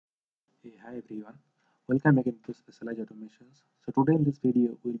Hey, hi everyone. Welcome again to Specialized Automations. So today in this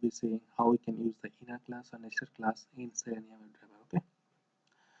video, we'll be seeing how we can use the inner class or nested class in Selenium WebDriver. Okay.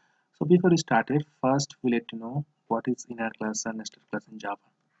 So before we started, first we let you know what is inner class and nested class in Java.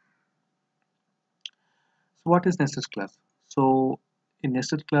 So what is nested class? So a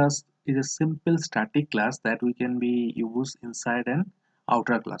nested class is a simple static class that we can be used inside an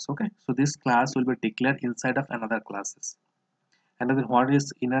outer class. Okay. So this class will be declared inside of another classes. And then what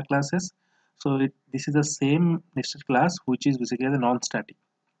is inner classes? So this is the same nested class which is basically the non-static.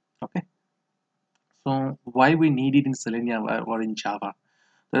 Okay, so why we need it in Selenium or in Java?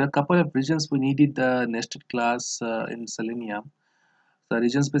 There are a couple of reasons we needed the nested class in Selenium. The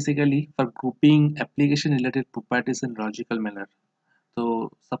reasons basically for grouping application related properties in logical manner.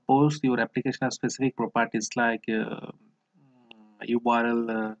 So suppose your application has specific properties like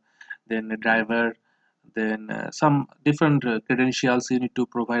URL, then a driver, then some different credentials you need to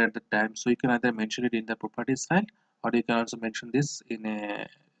provide at the time. So you can either mention it in the properties file, or you can also mention this in a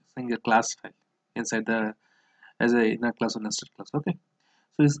single class file inside the as a inner class or nested class. Okay.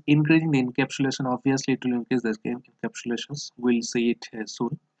 So it's increasing the encapsulation. Obviously, it will increase the encapsulations. We'll see it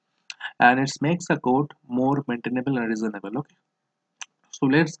soon, and it makes the code more maintainable and reasonable. Okay. So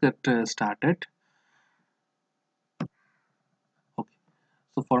let's get started. Okay.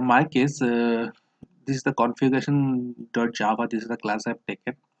 So for my case, this is the configuration.java. This is the class I've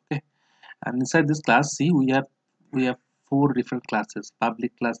taken. Okay, and inside this class, see we have four different classes: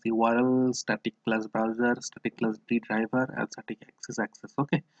 public class URL, static class browser, static class driver, and static access.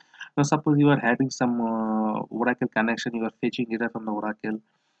 Okay. Now suppose you are having some Oracle connection, you are fetching data from the Oracle,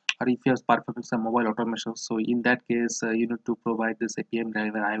 or if you are performing some mobile automation. So in that case, you need to provide this APM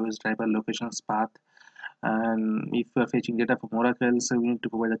driver, iOS driver, locations path, and if you are fetching data from Oracle, so we need to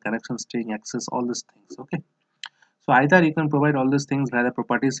provide the connection string, access, all these things. Okay, so either you can provide all these things via the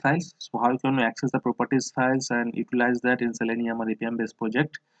properties files. So how you can access the properties files and utilize that in Selenium or APM based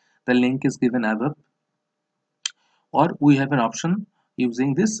project, the link is given above. Or we have an option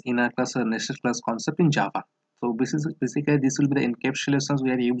using this inner class or nested class concept in Java. So this is basically this will be the encapsulations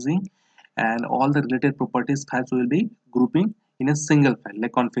we are using, and all the related properties files will be grouping in a single file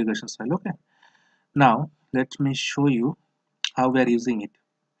like configurations file. Okay, now let me show you how we are using it.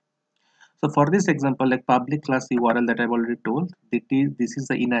 So for this example, like public class URL that I've already told, this is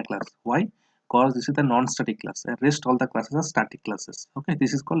the inner class. Why? Because this is the non-static class, and rest all the classes are static classes. Okay,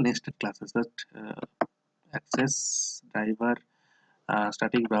 this is called nested classes. That access, driver,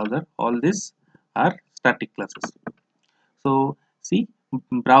 static browser, all these are static classes. So see,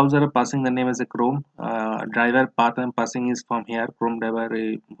 browser passing the name as a Chrome, driver path I'm passing is from here, Chrome driver,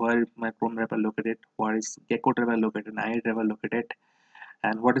 where is my Chrome driver located, where is Gecko driver located, IE driver located,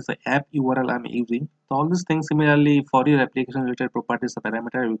 and what is the app URL I'm using. So all these things similarly for your application related properties, the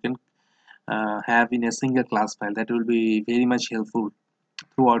parameter you can have in a single class file. That will be very much helpful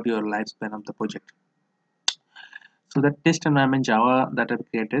throughout your lifespan of the project. So the test environment Java that I've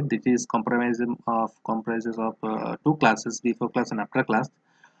created, this is comprises of two classes, before class and after class.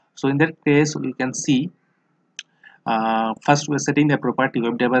 So in that case, we can see first we're setting the property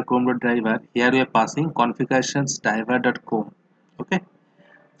webdriver chrome.driver. Here we are passing configurations driver.com. Okay.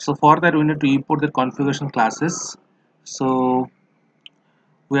 So for that we need to import the configuration classes. So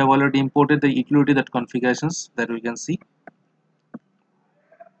we have already imported the utility that configurations that we can see.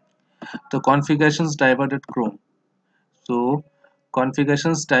 The configurations driver.chrome. So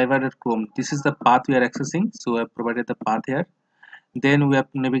configurations driver.chrome, this is the path we are accessing. So I have provided the path here. Then we are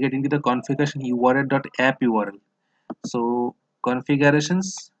navigating to the configuration url.app URL. So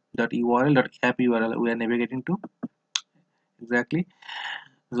configurations.url.app URL we are navigating to exactly.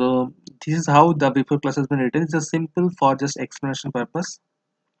 So this is how the before class has been written. It's just simple for just explanation purpose.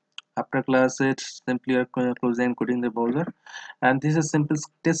 After class it's simply closing and quitting the browser, and this is simple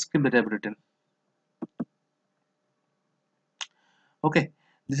test script that I've written. Okay,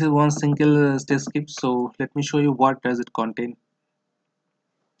 this is one single test script. So let me show you what does it contain.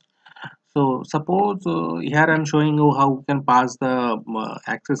 So suppose here I'm showing you how you can pass the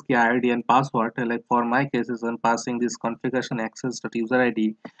access key ID and password. Like for my cases, I'm passing this configuration access.user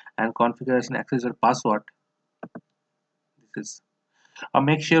ID and configuration access.password. This is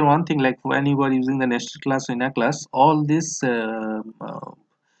make sure one thing, like when you are using the nested class or inner class, all this uh,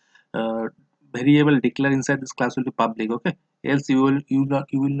 variable declared inside this class will be public. Okay, else you will not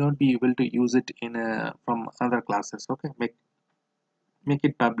be able to use it in from other classes. Okay, make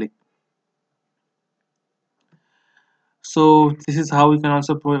it public. So this is how we can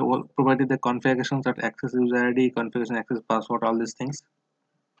also provide the configurations that access user ID, configuration access password, all these things.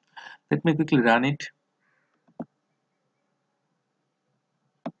 Let me quickly run it.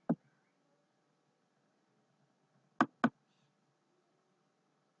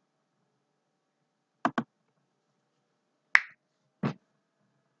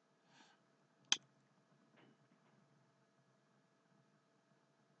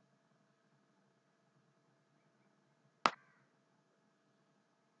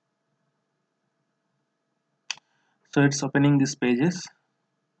 So it's opening these pages.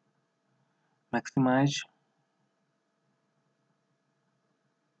 Maximize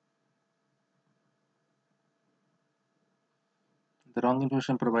the wrong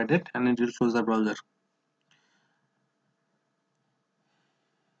information provided, and it will close the browser.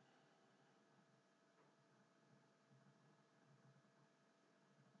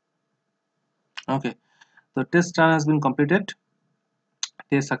 Okay, the test run has been completed.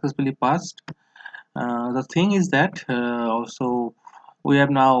 Test successfully passed. The thing is that also we have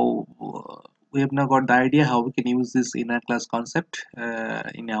now got the idea how we can use this inner class concept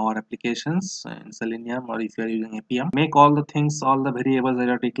in our applications in Selenium, or if you are using APM. Make all the things, all the variables that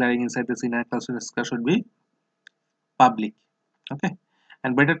are declaring inside this inner class should be public. Okay,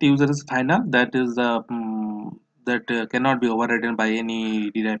 and better to use it as final, that is the that cannot be overridden by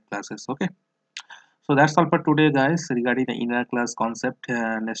any derived classes. Okay, so that's all for today, guys, regarding the inner class concept,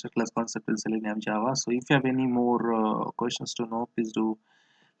 nested class concept in Selenium Java. So if you have any more questions to know, please do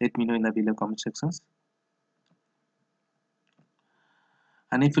let me know in the below comment sections.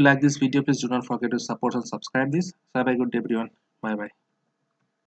 And if you like this video, please do not forget to support and subscribe this. So have a good day, everyone. Bye bye.